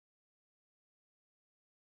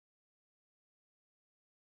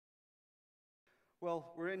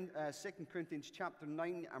Well, we're in 2 Corinthians chapter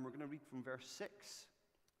 9, and we're going to read from verse 6.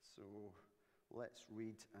 So let's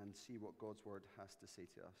read and see what God's word has to say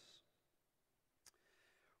to us.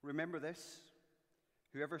 Remember this: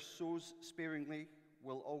 whoever sows sparingly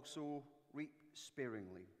will also reap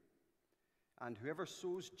sparingly, and whoever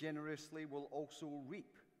sows generously will also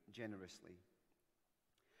reap generously.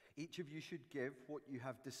 Each of you should give what you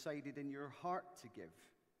have decided in your heart to give,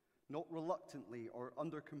 not reluctantly or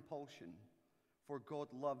under compulsion, for God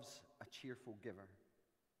loves a cheerful giver.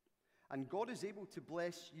 And God is able to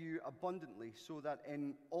bless you abundantly, so that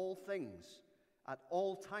in all things, at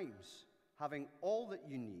all times, having all that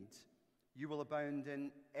you need, you will abound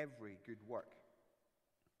in every good work.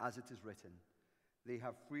 As it is written, they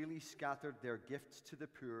have freely scattered their gifts to the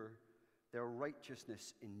poor, their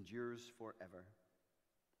righteousness endures forever.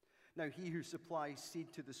 Now he who supplies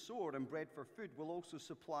seed to the sower and bread for food will also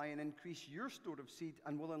supply and increase your store of seed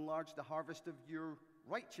and will enlarge the harvest of your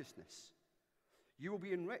righteousness. You will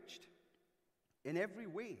be enriched in every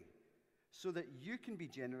way so that you can be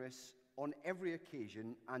generous on every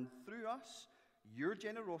occasion, and through us, your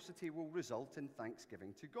generosity will result in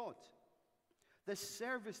thanksgiving to God. This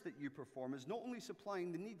service that you perform is not only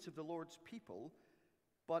supplying the needs of the Lord's people,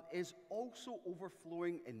 but is also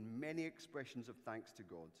overflowing in many expressions of thanks to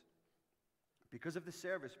God. Because of the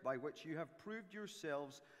service by which you have proved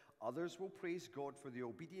yourselves, others will praise God for the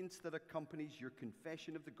obedience that accompanies your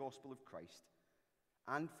confession of the gospel of Christ,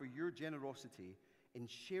 and for your generosity in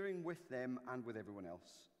sharing with them and with everyone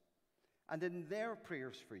else. And in their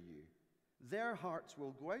prayers for you, their hearts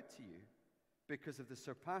will go out to you because of the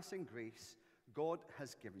surpassing grace God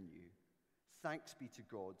has given you. Thanks be to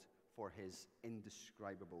God for his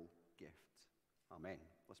indescribable gift. Amen.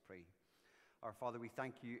 Let's pray. Our Father, we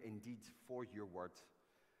thank you indeed for your word.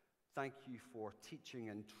 Thank you for teaching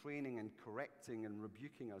and training and correcting and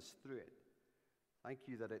rebuking us through it. Thank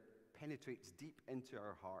you that it penetrates deep into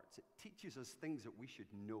our hearts. It teaches us things that we should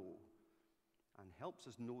know and helps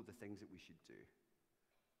us know the things that we should do.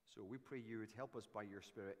 So we pray you would help us by your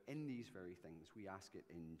Spirit in these very things. We ask it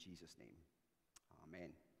in Jesus' name.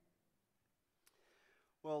 Amen.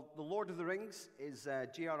 Well, The Lord of the Rings is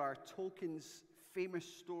J.R.R. Tolkien's famous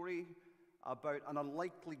story about an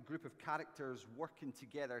unlikely group of characters working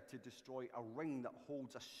together to destroy a ring that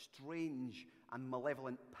holds a strange and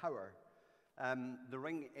malevolent power. The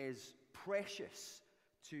ring is precious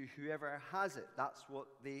to whoever has it. That's what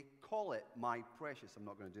they call it, my precious. I'm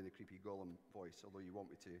not going to do the creepy Gollum voice, although you want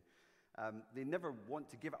me to. They never want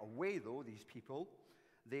to give it away, though, these people.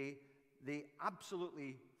 They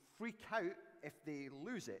absolutely freak out if they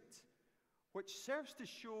lose it, which serves to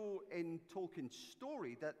show in Tolkien's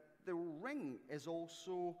story that the ring is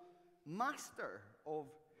also master of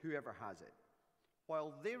whoever has it.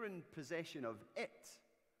 While they're in possession of it,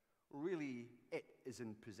 really it is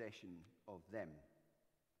in possession of them.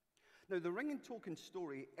 Now, the ring in Tolkien's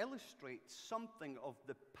story illustrates something of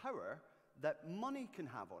the power that money can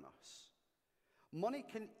have on us. Money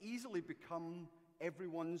can easily become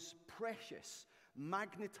everyone's precious,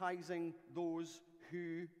 magnetizing those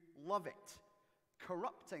who love it,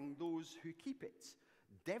 corrupting those who keep it,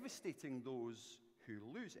 devastating those who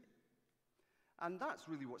lose it. And that's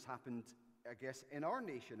really what's happened, I guess, in our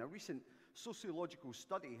nation. A recent sociological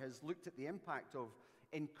study has looked at the impact of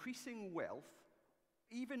increasing wealth,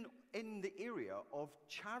 even in the area of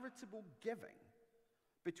charitable giving.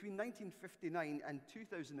 Between 1959 and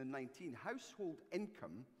 2019, household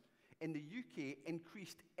income in the UK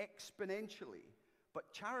increased exponentially,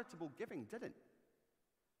 but charitable giving didn't.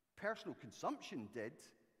 Personal consumption did,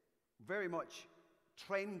 very much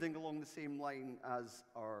trending along the same line as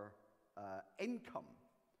our income.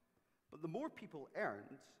 But the more people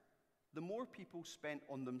earned, the more people spent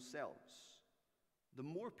on themselves. The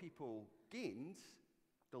more people gained,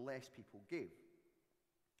 the less people gave.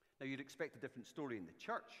 Now, you'd expect a different story in the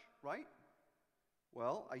church, right?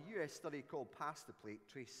 Well, a US study called Pass the Plate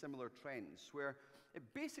traced similar trends, where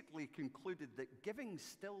it basically concluded that giving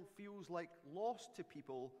still feels like loss to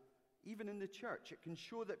people, even in the church. It can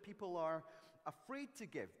show that people are afraid to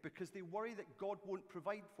give because they worry that God won't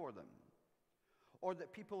provide for them, or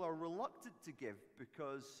that people are reluctant to give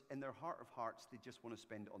because in their heart of hearts they just want to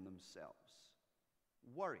spend it on themselves.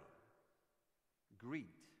 Worry, greed,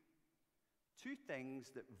 two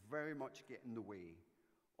things that very much get in the way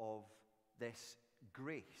of this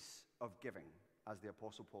grace of giving, as the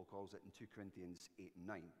Apostle Paul calls it in 2 Corinthians 8 and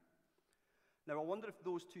 9. Now, I wonder if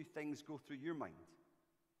those two things go through your mind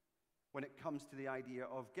when it comes to the idea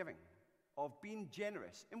of giving, of being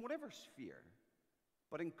generous in whatever sphere,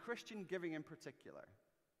 but in Christian giving in particular.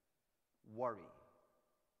 Worry.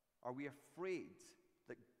 Are we afraid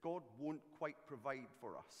that God won't quite provide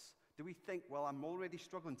for us? Do we think, well, I'm already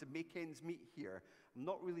struggling to make ends meet here. I'm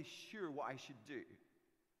not really sure what I should do.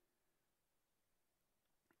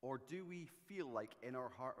 Or do we feel like in our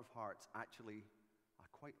heart of hearts, actually, I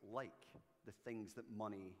quite like the things that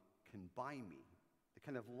money can buy me, the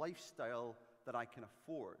kind of lifestyle that I can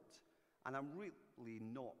afford, and I'm really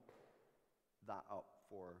not that up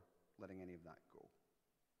for letting any of that go?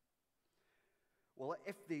 Well,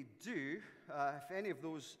 if they do, if any of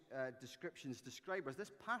those descriptions describe us,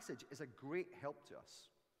 this passage is a great help to us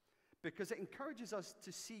because it encourages us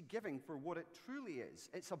to see giving for what it truly is.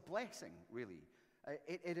 It's a blessing, really.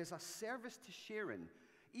 It is a service to share in,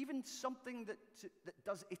 even something that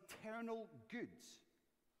does eternal good.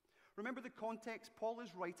 Remember the context. Paul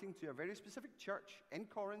is writing to a very specific church in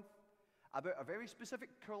Corinth about a very specific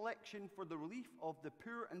collection for the relief of the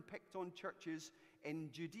poor and picked on churches in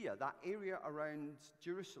Judea, that area around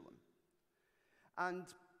Jerusalem. And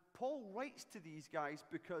Paul writes to these guys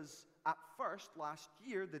because at first, last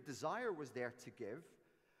year, the desire was there to give,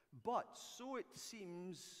 but so it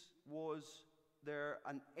seems was there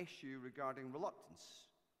an issue regarding reluctance,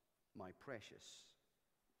 my precious.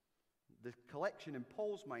 The collection in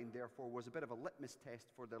Paul's mind, therefore, was a bit of a litmus test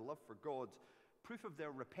for their love for God, proof of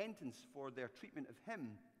their repentance for their treatment of him,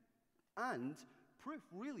 and proof,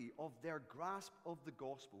 really, of their grasp of the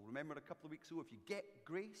gospel. Remember a couple of weeks ago, if you get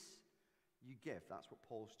grace, you give. That's what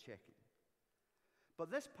Paul's checking. But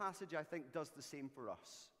this passage, I think, does the same for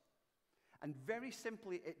us. And very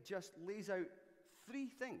simply, it just lays out three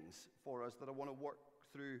things for us that I want to work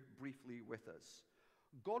through briefly with us.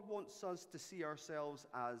 God wants us to see ourselves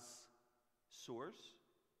as sowers.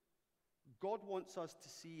 God wants us to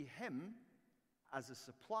see him as a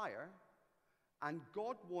supplier. And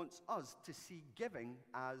God wants us to see giving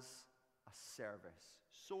as a service.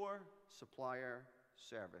 Sower, supplier,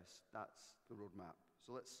 service. That's the roadmap.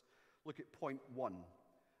 So let's look at point one,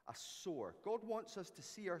 a sower. God wants us to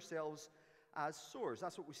see ourselves as sowers.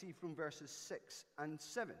 That's what we see from verses 6 and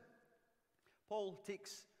 7. Paul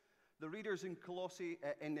takes the readers in Corinth,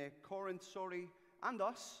 and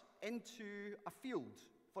us into a field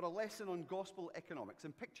for a lesson on gospel economics.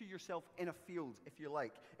 And picture yourself in a field, if you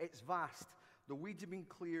like. It's vast. The weeds have been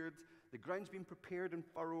cleared. The ground's been prepared and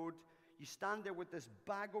furrowed. You stand there with this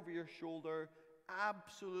bag over your shoulder,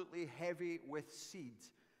 absolutely heavy with seed.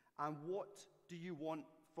 And what do you want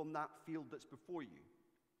from that field that's before you?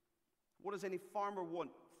 What does any farmer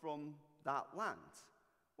want from that land?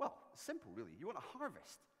 Well, simple, really. You want a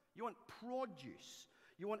harvest. You want produce.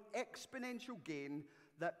 You want exponential gain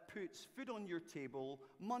that puts food on your table,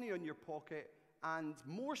 money on your pocket, and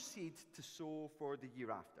more seed to sow for the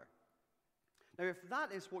year after. Now, if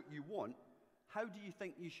that is what you want, how do you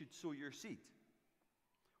think you should sow your seed?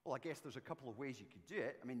 Well, I guess there's a couple of ways you could do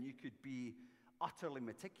it. I mean, you could be utterly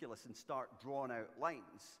meticulous and start drawing out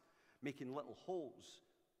lines, making little holes,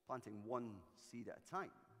 planting one seed at a time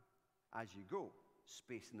as you go,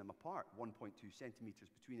 spacing them apart, 1.2 centimeters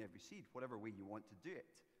between every seed, whatever way you want to do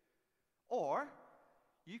it. Or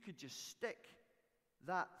you could just stick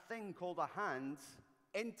that thing called a hand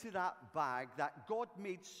into that bag, that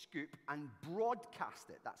God-made scoop, and broadcast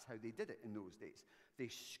it. That's how they did it in those days. They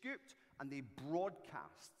scooped and they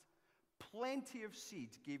broadcast. Plenty of seed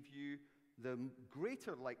gave you the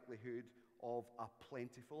greater likelihood of a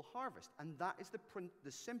plentiful harvest. And that is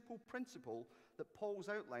the simple principle that Paul's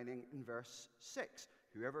outlining in verse 6.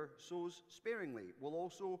 Whoever sows sparingly will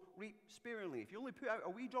also reap sparingly. If you only put out a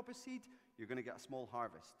wee drop of seed, you're going to get a small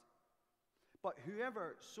harvest. But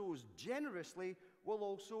whoever sows generously will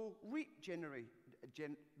also reap generously.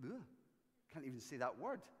 Can't even say that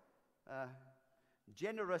word.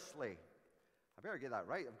 Generously. I better get that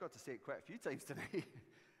right. I've got to say it quite a few times today.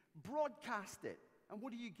 Broadcast it. And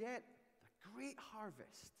what do you get? A great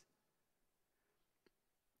harvest.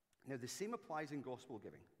 Now, the same applies in gospel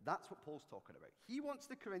giving. That's what Paul's talking about. He wants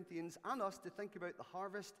the Corinthians and us to think about the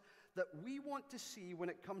harvest that we want to see when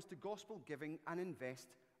it comes to gospel giving and invest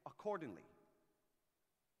accordingly.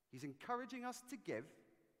 He's encouraging us to give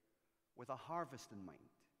with a harvest in mind.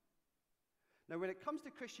 Now, when it comes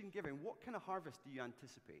to Christian giving, what kind of harvest do you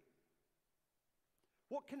anticipate?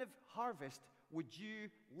 What kind of harvest would you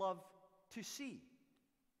love to see?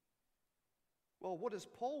 Well, what does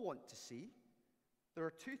Paul want to see? There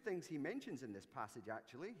are two things he mentions in this passage,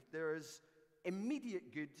 actually. There is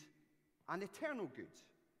immediate good and eternal good.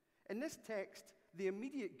 In this text, the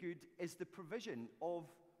immediate good is the provision of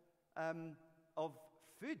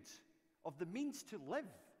food, of the means to live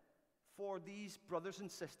for these brothers and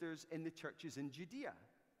sisters in the churches in Judea.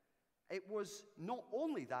 It was not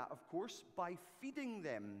only that, of course, by feeding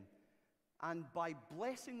them And by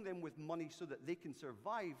blessing them with money so that they can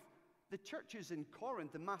survive, the churches in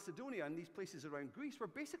Corinth and Macedonia and these places around Greece were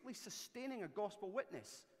basically sustaining a gospel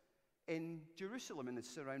witness in Jerusalem and the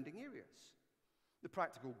surrounding areas. The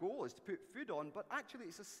practical goal is to put food on, but actually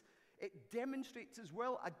it demonstrates as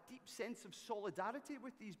well a deep sense of solidarity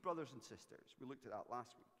with these brothers and sisters. We looked at that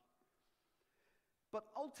last week. But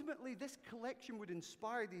ultimately, this collection would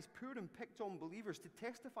inspire these poor and picked-on believers to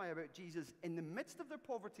testify about Jesus in the midst of their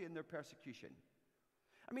poverty and their persecution.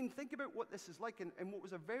 I mean, think about what this is like in what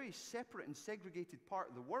was a very separate and segregated part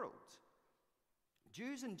of the world.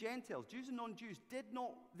 Jews and Gentiles, Jews and non-Jews,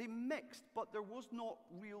 they mixed, but there was not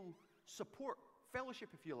real support, fellowship,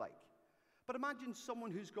 if you like. But imagine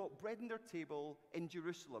someone who's got bread on their table in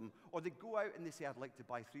Jerusalem, or they go out and they say, I'd like to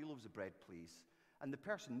buy 3 loaves of bread, please. And the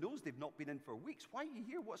person knows they've not been in for weeks. Why are you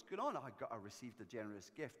here? What's going on? I received a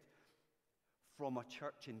generous gift from a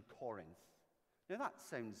church in Corinth. Now that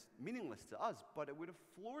sounds meaningless to us, but it would have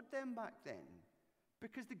floored them back then,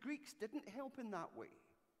 because the Greeks didn't help in that way.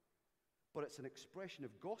 But it's an expression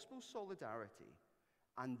of gospel solidarity,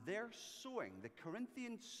 and their sowing, the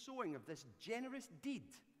Corinthian sowing of this generous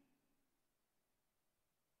deed,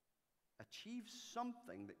 achieves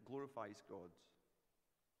something that glorifies God.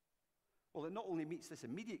 Well, it not only meets this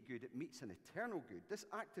immediate good, it meets an eternal good. This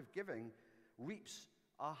act of giving reaps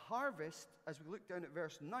a harvest, as we look down at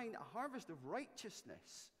verse 9, a harvest of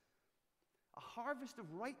righteousness. A harvest of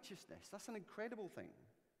righteousness. That's an incredible thing.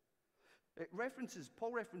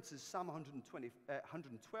 Paul references Psalm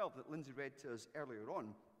 112 that Lindsay read to us earlier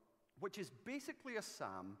on, which is basically a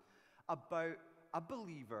psalm about a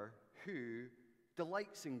believer who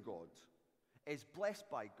delights in God, is blessed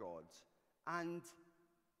by God, and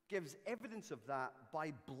gives evidence of that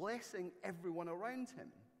by blessing everyone around him.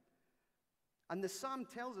 And the psalm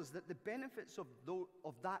tells us that the benefits of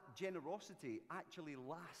that generosity actually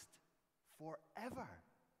last forever.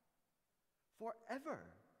 Forever.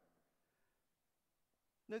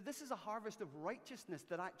 Now, this is a harvest of righteousness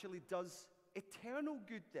that actually does eternal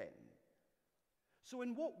good then. So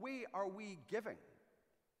in what way are we giving?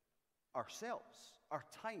 Ourselves, our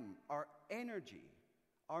time, our energy,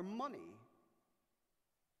 our money.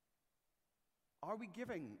 Are we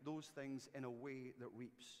giving those things in a way that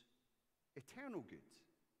reaps eternal good,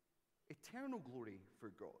 eternal glory for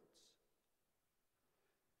God?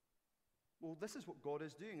 Well, this is what God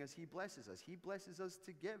is doing as he blesses us. He blesses us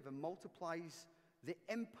to give and multiplies the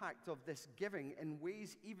impact of this giving in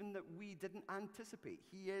ways even that we didn't anticipate.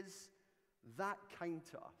 He is that kind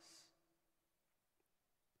to us.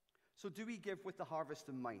 So do we give with the harvest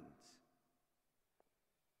in mind?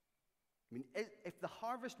 I mean, if the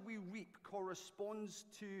harvest we reap corresponds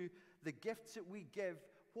to the gifts that we give,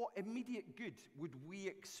 what immediate good would we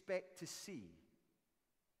expect to see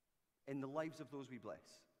in the lives of those we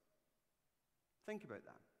bless? Think about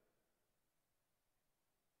that.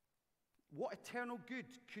 What eternal good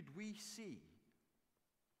could we see?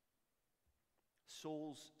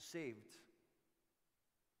 Souls saved,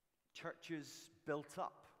 churches built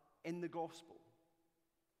up in the gospel,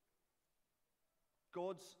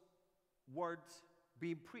 God's word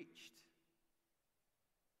being preached,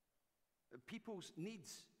 people's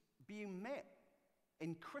needs being met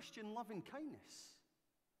in Christian love and kindness.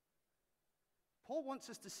 Paul wants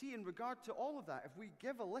us to see in regard to all of that, if we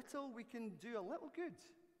give a little, we can do a little good.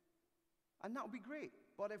 And that will be great.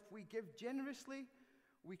 But if we give generously,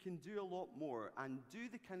 we can do a lot more and do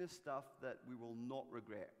the kind of stuff that we will not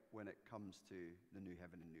regret when it comes to the new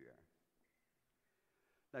heaven and new earth.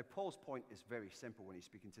 Now, Paul's point is very simple when he's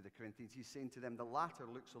speaking to the Corinthians. He's saying to them, the latter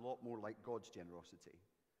looks a lot more like God's generosity.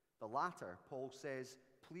 The latter, Paul says,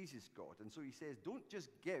 pleases God. And so he says, don't just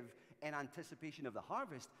give in anticipation of the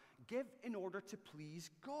harvest. Give in order to please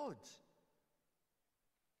God.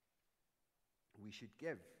 We should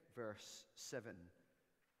give, verse 7,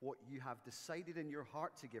 what you have decided in your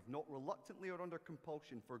heart to give, not reluctantly or under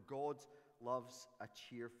compulsion, for God loves a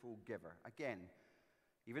cheerful giver. Again,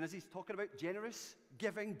 even as he's talking about generous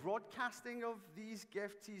giving, broadcasting of these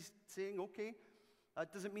gifts, he's saying, okay,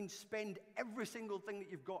 that doesn't mean spend every single thing that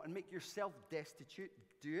you've got and make yourself destitute.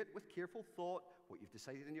 Do it with careful thought, what you've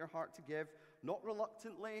decided in your heart to give, not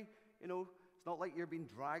reluctantly. You know, it's not like you're being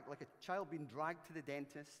dragged, like a child being dragged to the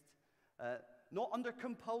dentist. Not under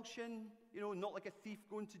compulsion, you know, not like a thief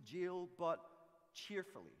going to jail, but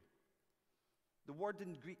cheerfully. The word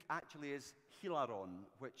in Greek actually is hilaron,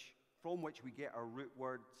 from which we get our root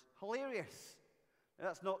words hilarious. Now,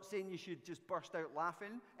 that's not saying you should just burst out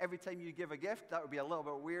laughing every time you give a gift. That would be a little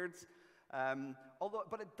bit weird.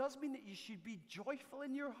 But it does mean that you should be joyful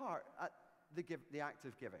in your heart at the act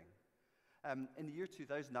of giving. In the year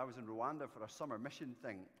 2000, I was in Rwanda for a summer mission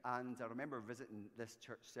thing, and I remember visiting this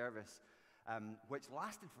church service, which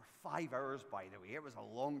lasted for 5 hours, by the way. It was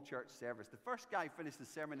a long church service. The first guy finished the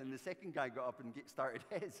sermon, and the second guy got up and started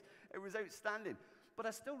his. It was outstanding. But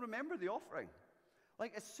I still remember the offering.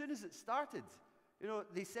 Like, as soon as it started,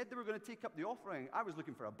 they said they were going to take up the offering. I was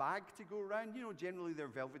looking for a bag to go around. Generally they're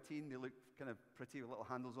velveteen. They look kind of pretty with little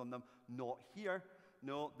handles on them. Not here.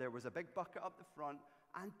 No, there was a big bucket up the front,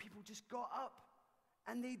 and people just got up,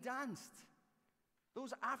 and they danced.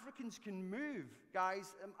 Those Africans can move,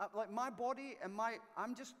 guys. Like my body and I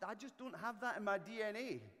just don't have that in my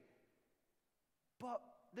DNA. But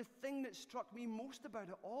the thing that struck me most about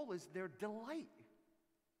it all is their delight.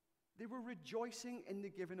 They were rejoicing in the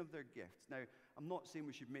giving of their gifts. Now, I'm not saying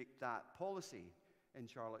we should make that policy in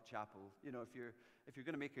Charlotte Chapel. If you're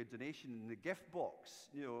going to make a donation in the gift box,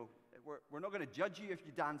 we're not going to judge you if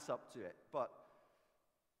you dance up to it. But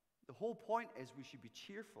the whole point is we should be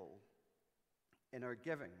cheerful in our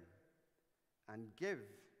giving and give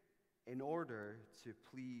in order to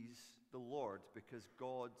please the Lord, because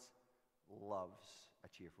God loves a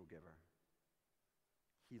cheerful giver.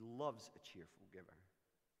 He loves a cheerful giver.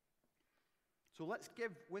 So let's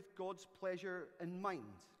give with God's pleasure in mind.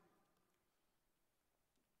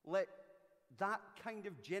 Let that kind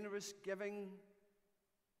of generous giving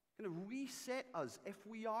kind of reset us if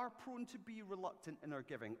we are prone to be reluctant in our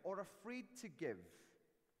giving or afraid to give.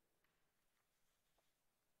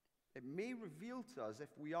 It may reveal to us if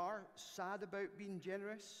we are sad about being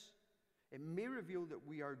generous. It may reveal that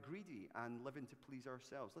we are greedy and living to please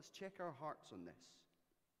ourselves. Let's check our hearts on this.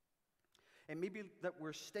 It may be that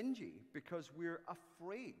we're stingy because we're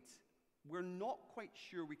afraid. We're not quite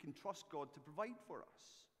sure we can trust God to provide for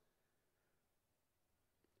us.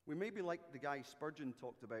 We may be like the guy Spurgeon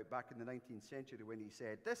talked about back in the 19th century when he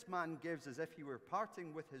said, "This man gives as if he were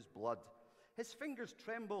parting with his blood. His fingers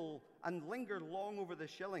tremble and linger long over the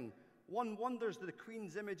shilling. One wonders that the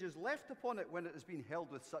Queen's image is left upon it when it has been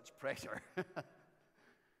held with such pressure."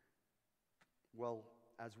 Well,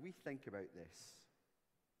 as we think about this,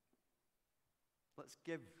 let's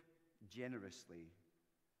give generously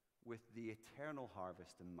with the eternal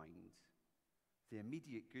harvest in mind, the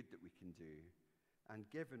immediate good that we can do, and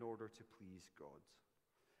give in order to please God.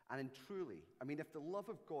 And truly, if the love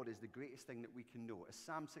of God is the greatest thing that we can know, as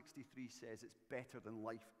Psalm 63 says, it's better than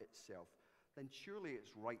life itself, then surely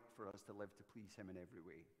it's right for us to live to please Him in every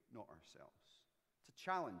way, not ourselves. It's a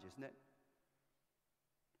challenge, isn't it?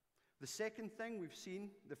 The second thing we've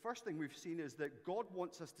seen, the first thing we've seen is that God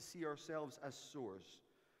wants us to see ourselves as sowers.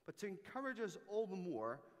 But to encourage us all the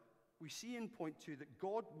more, we see in point 2 that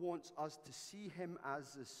God wants us to see Him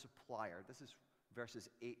as a supplier. This is verses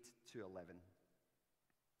 8 to 11.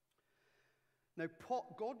 Now,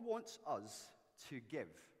 God wants us to give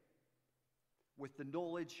with the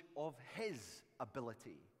knowledge of His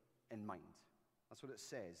ability in mind. That's what it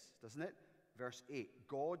says, doesn't it? Verse 8,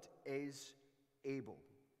 God is able.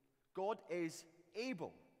 God is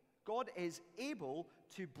able. God is able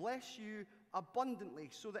to bless you abundantly,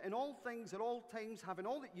 so that in all things, at all times, having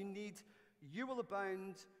all that you need, you will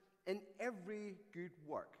abound in every good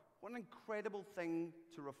work. What an incredible thing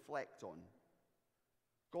to reflect on.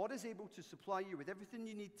 God is able to supply you with everything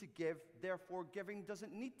you need to give. Therefore, giving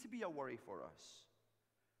doesn't need to be a worry for us.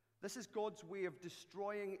 This is God's way of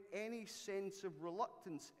destroying any sense of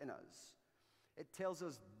reluctance in us. It tells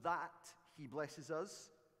us that He blesses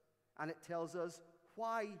us, and it tells us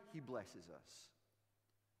why He blesses us.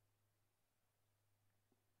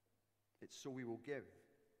 It's so we will give.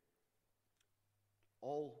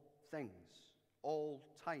 All things, all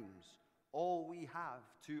times, all we have,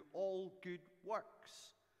 to all good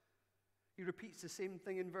works. He repeats the same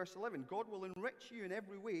thing in verse 11. God will enrich you in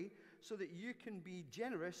every way so that you can be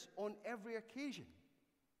generous on every occasion.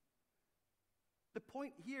 The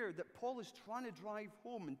point here that Paul is trying to drive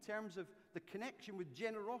home in terms of the connection with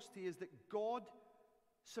generosity is that God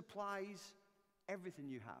supplies everything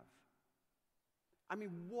you have.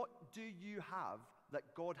 What do you have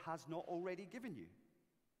that God has not already given you?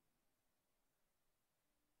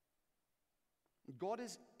 God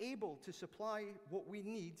is able to supply what we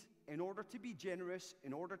need in order to be generous,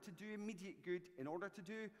 in order to do immediate good, in order to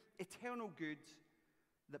do eternal good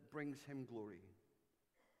that brings Him glory.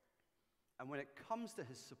 And when it comes to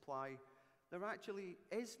His supply, there actually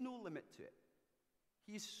is no limit to it.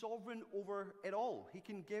 He's sovereign over it all. He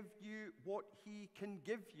can give you what He can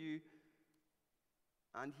give you,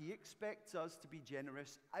 and He expects us to be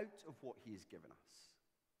generous out of what He has given us.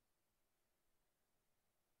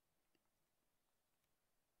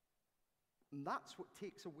 And that's what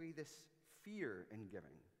takes away this fear in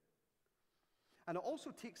giving. And it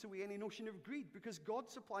also takes away any notion of greed, because God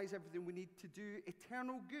supplies everything we need to do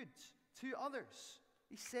eternal good to others.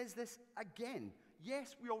 He says this again.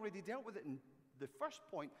 Yes, we already dealt with it in the first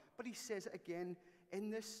point, but he says it again in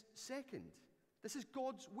this second. This is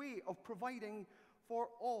God's way of providing for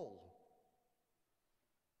all.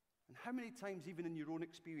 And how many times, even in your own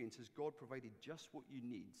experience, has God provided just what you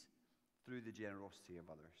need through the generosity of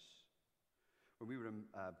others? When we were in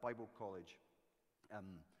Bible college,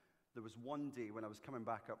 there was one day when I was coming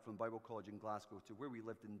back up from Bible college in Glasgow to where we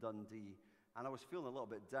lived in Dundee, and I was feeling a little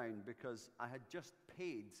bit down because I had just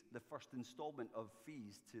paid the first installment of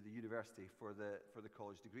fees to the university for the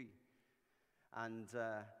college degree. And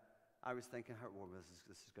I was thinking, well,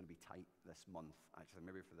 this is going to be tight this month, actually,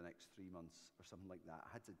 maybe for the next 3 months or something like that. I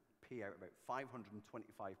had to pay out about £525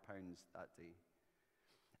 that day.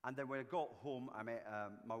 And then when I got home, I met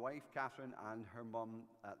my wife, Catherine, and her mum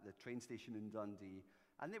at the train station in Dundee,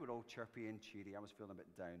 and they were all chirpy and cheery. I was feeling a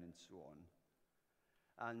bit down and so on.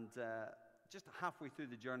 And just halfway through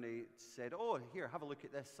the journey, said, oh, here, have a look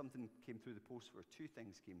at this. Something came through the post for 2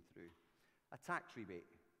 things came through. A tax rebate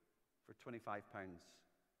for £25,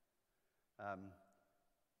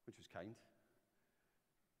 which was kind,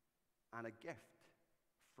 and a gift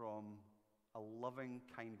from a loving,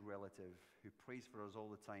 kind relative who prays for us all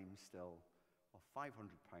the time still, of £500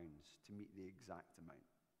 to meet the exact amount.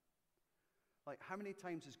 Like, how many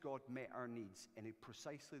times has God met our needs in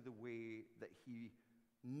precisely the way that he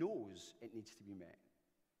knows it needs to be met?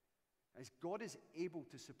 As God is able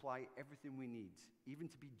to supply everything we need, even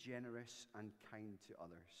to be generous and kind to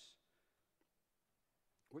others.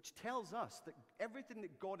 Which tells us that everything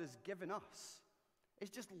that God has given us is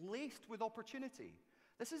just laced with opportunity.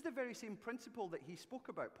 This is the very same principle that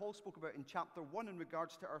Paul spoke about in chapter 1 in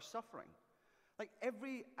regards to our suffering. Like,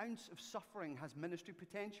 every ounce of suffering has ministry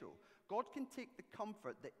potential. God can take the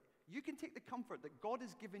comfort that God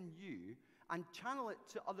has given you and channel it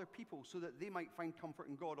to other people so that they might find comfort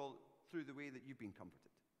in God all through the way that you've been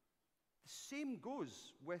comforted. The same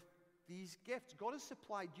goes with these gifts. God has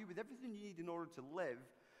supplied you with everything you need in order to live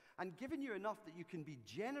and given you enough that you can be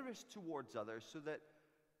generous towards others so that,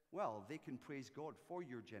 well, they can praise God for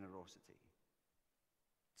your generosity.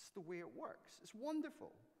 It's the way it works. It's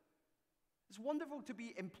wonderful. It's wonderful to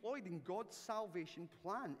be employed in God's salvation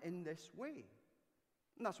plan in this way.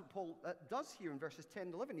 And that's what Paul does here in verses 10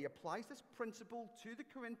 and 11. He applies this principle to the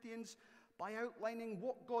Corinthians by outlining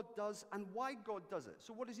what God does and why God does it.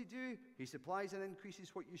 So what does he do? He supplies and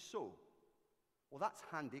increases what you sow. Well, that's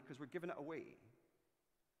handy because we're giving it away.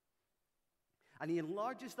 And he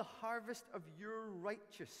enlarges the harvest of your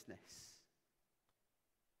righteousness.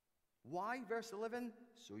 Why? Verse 11,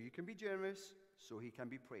 so you can be generous, so he can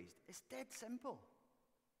be praised. It's dead simple.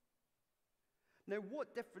 Now,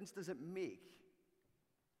 what difference does it make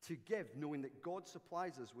to give, knowing that God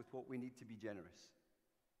supplies us with what we need to be generous?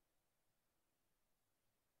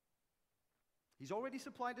 He's already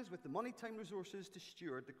supplied us with the money, time, resources to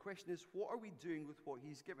steward. The question is, what are we doing with what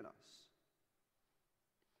he's given us?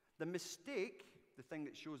 The mistake, the thing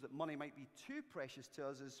that shows that money might be too precious to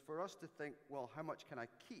us, is for us to think, well, how much can I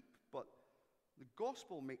keep? But the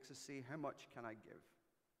gospel makes us say, how much can I give?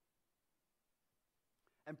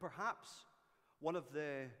 And perhaps one of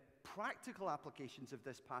the practical applications of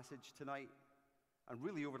this passage tonight, and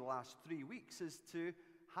really over the last 3 weeks, is to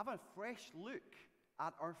have a fresh look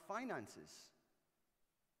at our finances.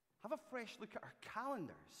 Have a fresh look at our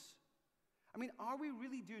calendars. I mean, are we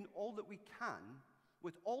really doing all that we can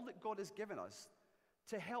with all that God has given us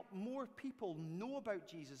to help more people know about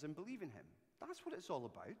Jesus and believe in him? That's what it's all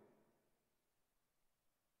about.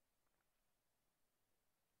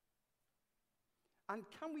 And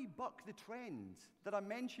can we buck the trend that I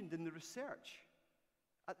mentioned in the research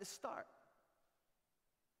at the start?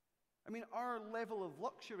 I mean, our level of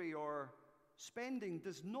luxury or spending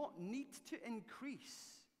does not need to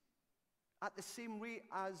increase at the same rate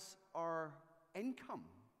as our income.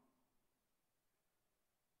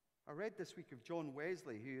 I read this week of John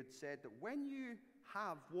Wesley, who had said that when you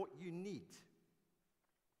have what you need,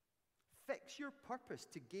 fix your purpose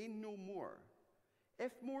to gain no more.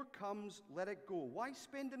 If more comes, let it go. Why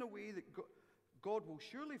spend in a way that God will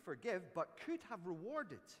surely forgive, but could have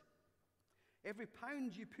rewarded? Every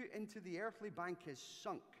pound you put into the earthly bank is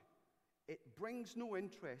sunk. It brings no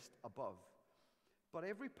interest above. But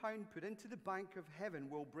every pound put into the bank of heaven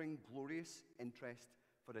will bring glorious interest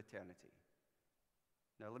for eternity.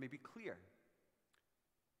 Now, let me be clear.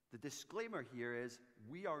 The disclaimer here is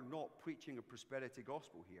we are not preaching a prosperity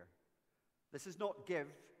gospel here. This is not give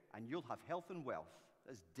and you'll have health and wealth.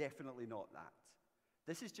 That's definitely not that.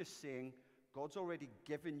 This is just saying God's already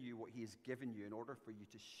given you what he has given you in order for you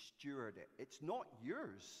to steward it. It's not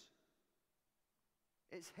yours.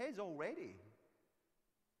 It's his already.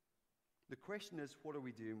 The question is, what are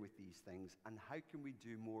we doing with these things, and how can we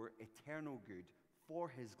do more eternal good for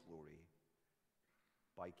his glory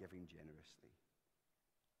by giving generously?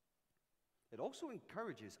 It also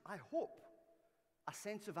encourages, I hope, a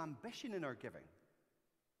sense of ambition in our giving.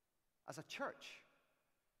 As a church,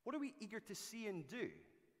 what are we eager to see and do?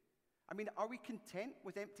 I mean, are we content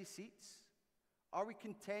with empty seats? Are we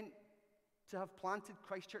content to have planted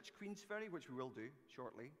Christchurch Queensferry, which we will do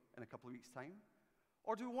shortly in a couple of weeks' time?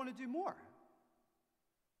 Or do we want to do more?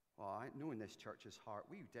 Well, I know in this church's heart,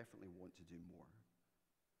 we definitely want to do more.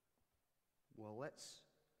 Well, let's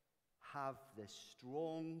have this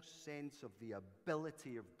strong sense of the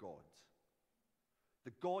ability of God.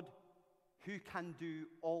 The God who can do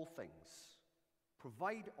all things,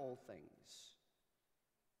 provide all things,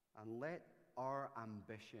 and let our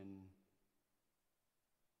ambition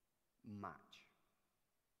match.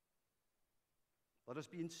 Let us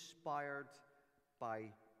be inspired by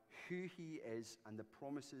who he is and the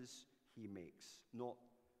promises he makes, not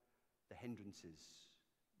the hindrances,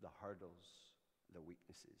 the hurdles, the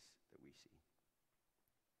weaknesses that we see.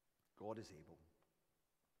 God is able.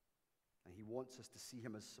 And he wants us to see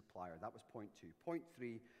him as supplier. That was point 2. Point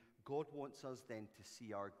 3, God wants us then to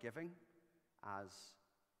see our giving as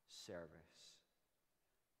service.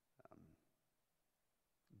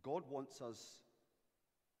 God wants us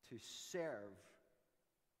to serve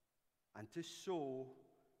and to sow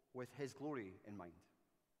with his glory in mind.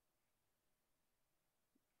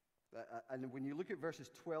 And when you look at verses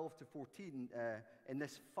 12 to 14, in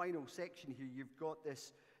this final section here, you've got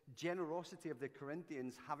this generosity of the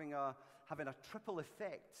Corinthians having a triple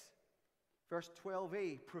effect. Verse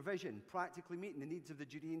 12a, provision, practically meeting the needs of the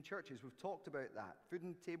Judean churches. We've talked about that. Food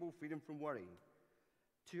on the table, freedom from worry.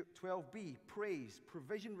 12b, praise.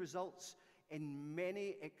 Provision results in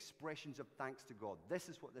many expressions of thanks to God. This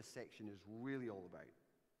is what this section is really all about.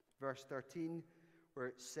 Verse 13, where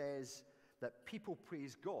it says that people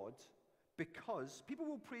praise God people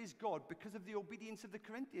will praise God because of the obedience of the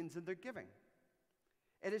Corinthians and their giving.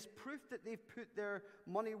 It is proof that they've put their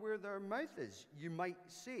money where their mouth is, you might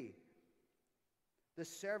say. The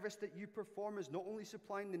service that you perform is not only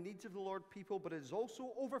supplying the needs of the Lord people, but it is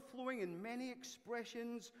also overflowing in many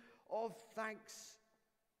expressions of thanks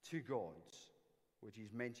to God, which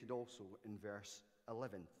is mentioned also in verse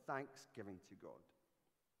 11, thanksgiving to God.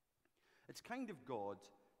 It's kind of God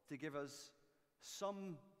to give us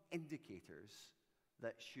some indicators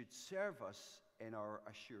that should serve us in our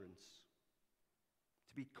assurance,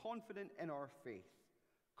 to be confident in our faith,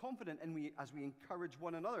 confident as we encourage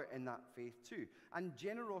one another in that faith too. And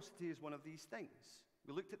generosity is one of these things.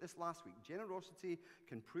 We looked at this last week. Generosity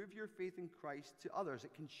can prove your faith in Christ to others.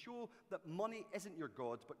 It can show that money isn't your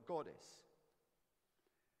God, but God is.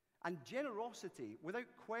 And generosity, without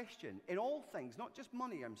question, in all things, not just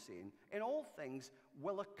money I'm saying, in all things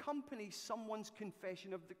will accompany someone's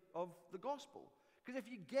confession of the gospel. Because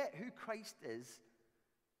if you get who Christ is,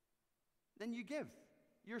 then you give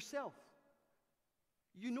yourself.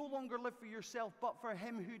 You no longer live for yourself, but for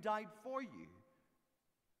him who died for you.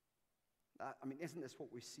 Isn't this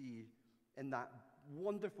what we see in that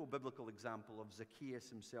wonderful biblical example of Zacchaeus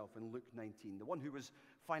himself in Luke 19, the one who was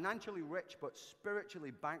financially rich but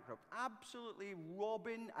spiritually bankrupt, absolutely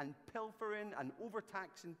robbing and pilfering and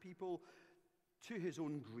overtaxing people to his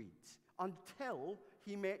own greed until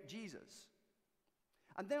he met Jesus.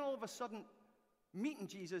 And then all of a sudden, meeting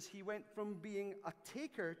Jesus, he went from being a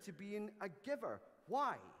taker to being a giver.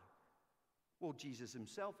 Why? Well, Jesus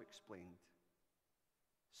himself explained,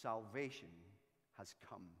 salvation has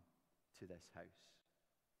come to this house.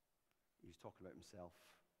 He was talking about himself.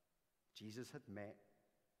 Jesus had met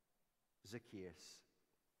Zacchaeus.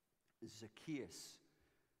 Zacchaeus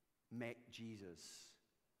met Jesus,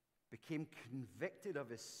 became convicted of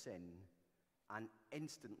his sin, and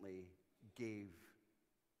instantly gave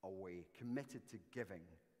away, committed to giving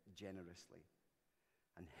generously.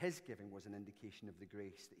 And his giving was an indication of the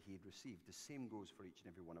grace that he had received. The same goes for each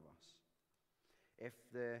and every one of us.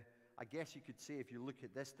 I guess you could say, if you look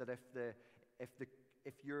at this, that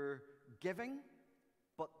if you're giving,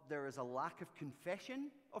 but there is a lack of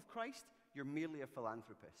confession of Christ, you're merely a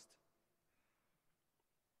philanthropist.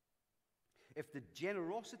 If the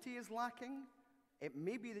generosity is lacking, it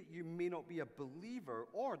may be that you may not be a believer,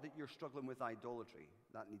 or that you're struggling with idolatry.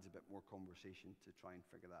 That needs a bit more conversation to try and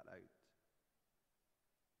figure that out.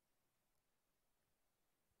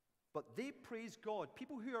 But they praise God.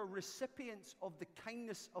 People who are recipients of the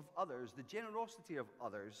kindness of others, the generosity of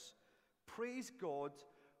others, praise God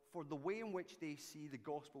for the way in which they see the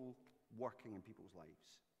gospel working in people's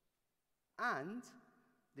lives. And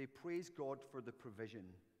they praise God for the provision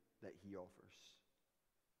that he offers.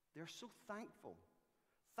 They're so thankful.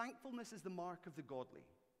 Thankfulness is the mark of the godly.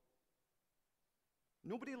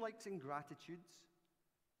 Nobody likes ingratitudes,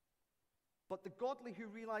 but the godly who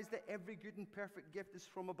realize that every good and perfect gift is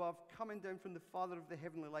from above, coming down from the Father of the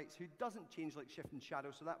heavenly lights, who doesn't change like shifting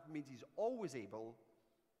shadows, so that means he's always able,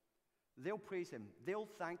 they'll praise him, they'll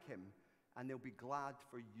thank him, and they'll be glad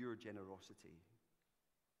for your generosity.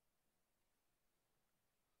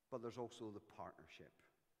 But there's also the partnership.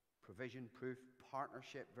 Provision, proof,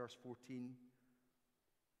 partnership, verse 14.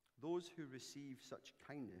 Those who receive such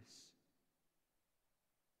kindness,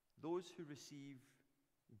 those who receive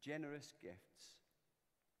generous gifts,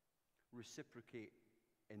 reciprocate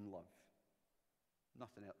in love.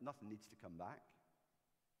 Nothing needs to come back,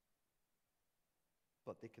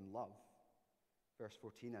 but they can love. Verse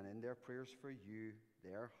 14, and in their prayers for you,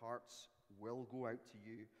 their hearts will go out to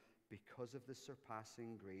you because of the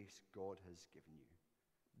surpassing grace God has given you.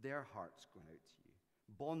 Their hearts going out to you.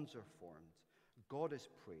 Bonds are formed. God is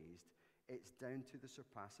praised. It's down to the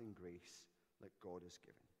surpassing grace that God has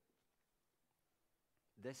given.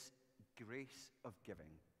 This grace of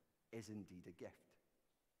giving is indeed a gift.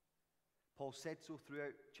 Paul said so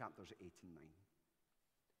throughout chapters 8 and 9.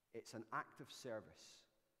 It's an act of service.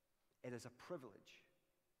 It is a privilege.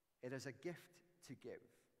 It is a gift to give.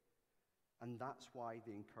 And that's why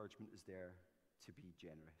the encouragement is there to be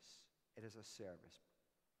generous. It is a service.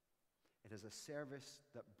 It is a service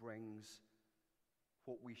that brings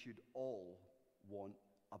what we should all want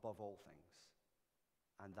above all things,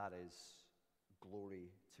 and that is glory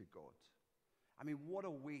to God. I mean, what a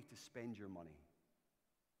way to spend your money.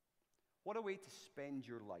 What a way to spend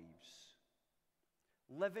your lives.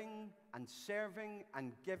 Living and serving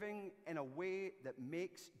and giving in a way that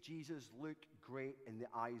makes Jesus look great in the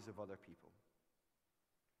eyes of other people.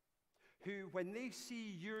 Who, when they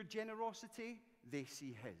see your generosity, they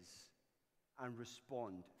see his and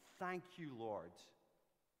respond, thank you, Lord.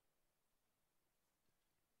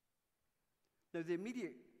 Now, the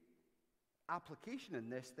immediate application in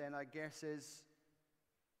this, then, I guess, is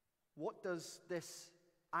what does this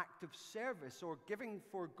act of service or giving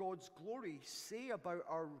for God's glory say about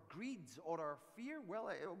our greeds or our fear? Well,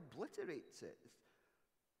 it obliterates it.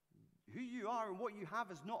 Who you are and what you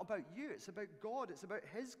have is not about you. It's about God. It's about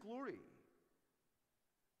his glory.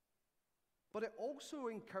 But it also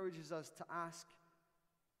encourages us to ask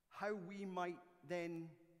how we might then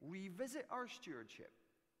revisit our stewardship.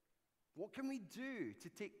 What can we do to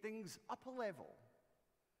take things up a level?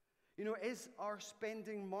 You know, is our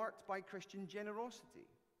spending marked by Christian generosity?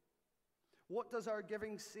 What does our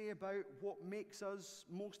giving say about what makes us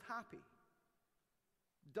most happy?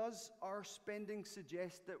 Does our spending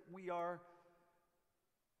suggest that we are,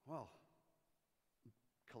 well,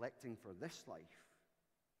 collecting for this life?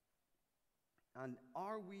 And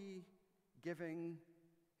are we giving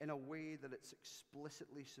in a way that it's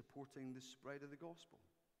explicitly supporting the spread of the gospel?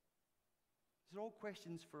 These are all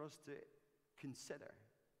questions for us to consider.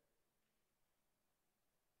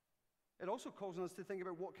 It also calls on us to think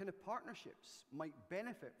about what kind of partnerships might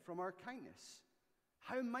benefit from our kindness.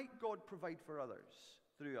 How might God provide for others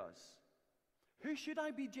through us? Who should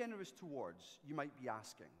I be generous towards, you might be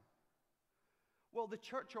asking? Well, the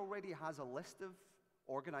church already has a list of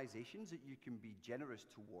organizations that you can be generous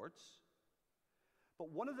towards.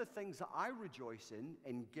 But one of the things that I rejoice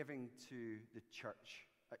in giving to the church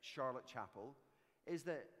at Charlotte Chapel is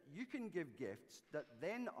that you can give gifts that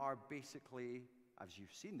then are basically, as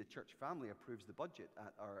you've seen, the church family approves the budget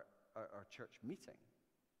at our church meeting.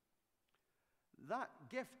 That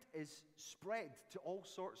gift is spread to all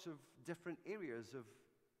sorts of different areas of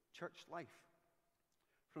church life,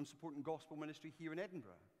 from supporting gospel ministry here in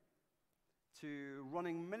Edinburgh, to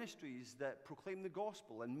running ministries that proclaim the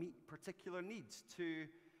gospel and meet particular needs, to,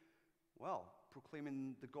 well,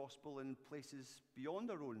 proclaiming the gospel in places beyond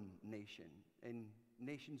our own nation, in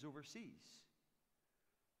nations overseas.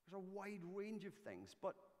 There's a wide range of things,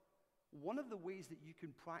 but one of the ways that you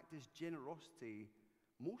can practice generosity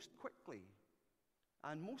most quickly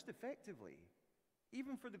and most effectively,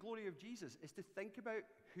 even for the glory of Jesus, is to think about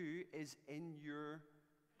who is in your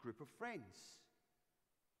group of friends.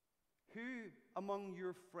 Who among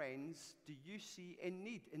your friends do you see in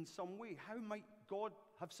need in some way? How might God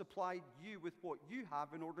have supplied you with what you have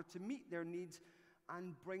in order to meet their needs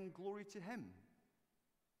and bring glory to him?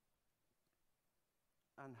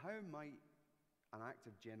 And how might an act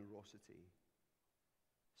of generosity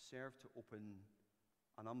serve to open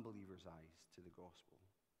an unbeliever's eyes to the gospel?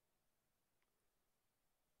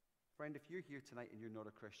 Friend, if you're here tonight and you're not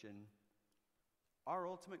a Christian, our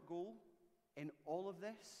ultimate goal in all of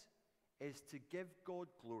this is to give God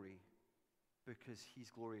glory because he's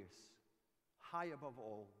glorious, high above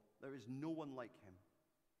all. There is no one like him.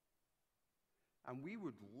 And we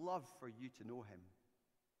would love for you to know him.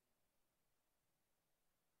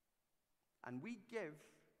 And we give,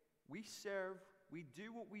 we serve, we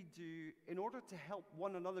do what we do in order to help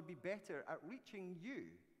one another be better at reaching you,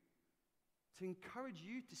 to encourage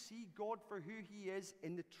you to see God for who he is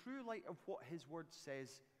in the true light of what his word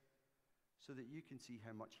says, so that you can see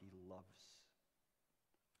how much he loves,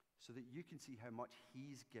 so that you can see how much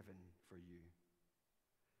he's given for you,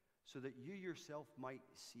 so that you yourself might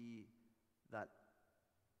see that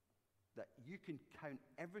you can count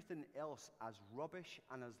everything else as rubbish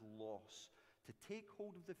and as loss, to take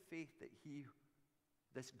hold of the faith that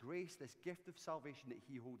this grace, this gift of salvation that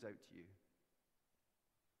he holds out to you,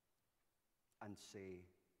 and say,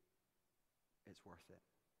 it's worth it.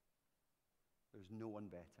 There's no one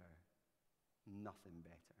better, nothing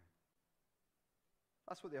better.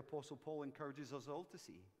 That's what the Apostle Paul encourages us all to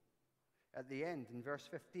see. At the end, in verse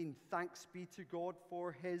 15, thanks be to God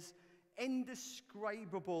for his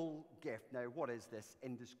indescribable gift. Now, what is this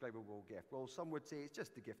indescribable gift? Well, some would say it's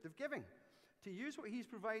just the gift of giving. To use what he's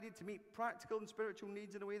provided to meet practical and spiritual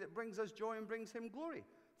needs in a way that brings us joy and brings him glory.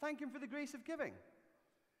 Thank him for the grace of giving.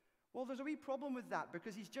 Well, there's a wee problem with that,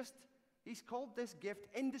 because he's called this gift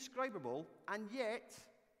indescribable, and yet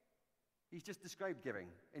he's just described giving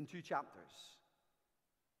in 2 chapters.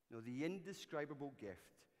 No, the indescribable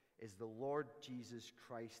gift is the Lord Jesus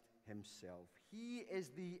Christ himself. He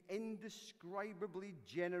is the indescribably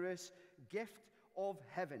generous gift of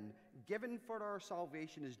heaven, given for our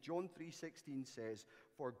salvation, as John 3:16 says,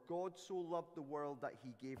 for God so loved the world that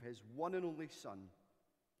he gave his one and only Son,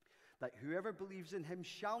 that whoever believes in him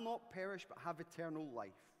shall not perish but have eternal life.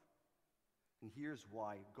 And here's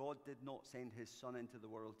why. God did not send his Son into the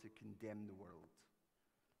world to condemn the world,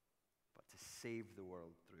 but to save the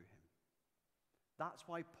world through him. That's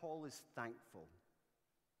why Paul is thankful.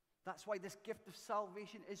 That's why this gift of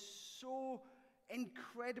salvation is so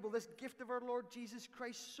incredible. This gift of our Lord Jesus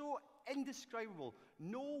Christ, so indescribable.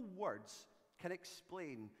 No words can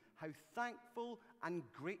explain how thankful and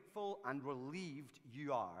grateful and relieved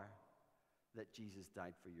you are that Jesus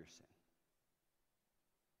died for your sin,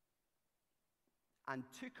 and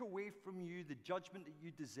took away from you the judgment that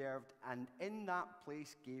you deserved, and in that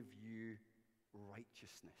place gave you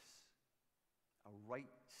righteousness, a right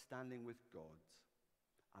standing with God,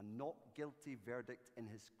 a not guilty verdict in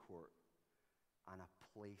his court, and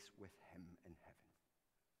a place with him in heaven.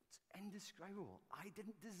 It's indescribable. I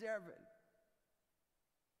didn't deserve it.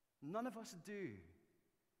 None of us do.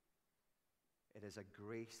 It is a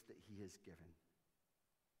grace that he has given,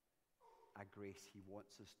 a grace he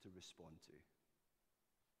wants us to respond to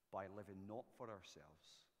by living not for ourselves,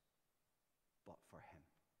 but for him.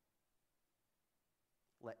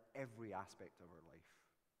 Let every aspect of our life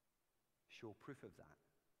show proof of that,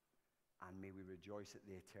 and may we rejoice at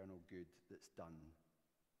the eternal good that's done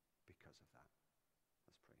because of that.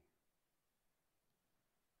 Let's pray.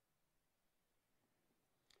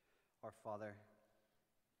 Our Father,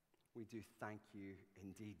 we do thank you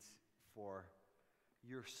indeed for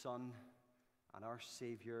your Son and our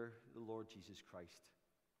Savior, the Lord Jesus Christ.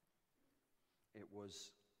 It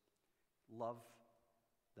was love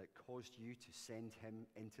that caused you to send him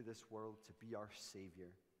into this world to be our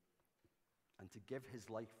Savior and to give his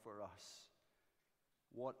life for us.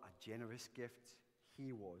 What a generous gift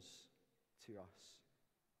he was to us.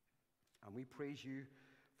 And we praise you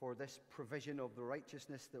for this provision of the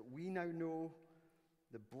righteousness that we now know,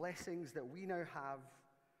 the blessings that we now have,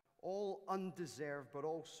 all undeserved but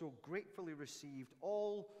also gratefully received,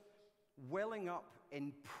 all welling up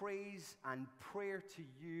in praise and prayer to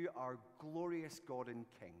you, our glorious God and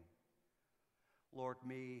King. Lord,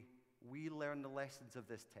 may we learn the lessons of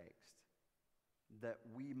this text, that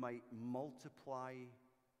we might multiply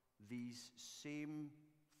these same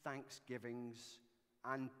thanksgivings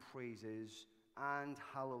and praises and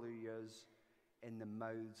hallelujahs in the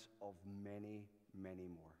mouths of many, many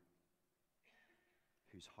more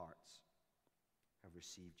whose hearts have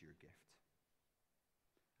received your gift.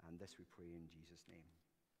 And this we pray in Jesus' name.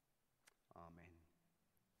 Amen.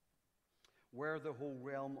 Were the whole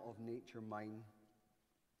realm of nature mine,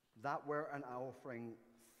 that were an offering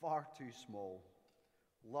far too small.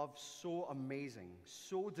 Love so amazing,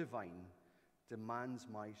 so divine, demands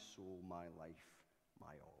my soul, my life,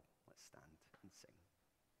 my all. Let's stand.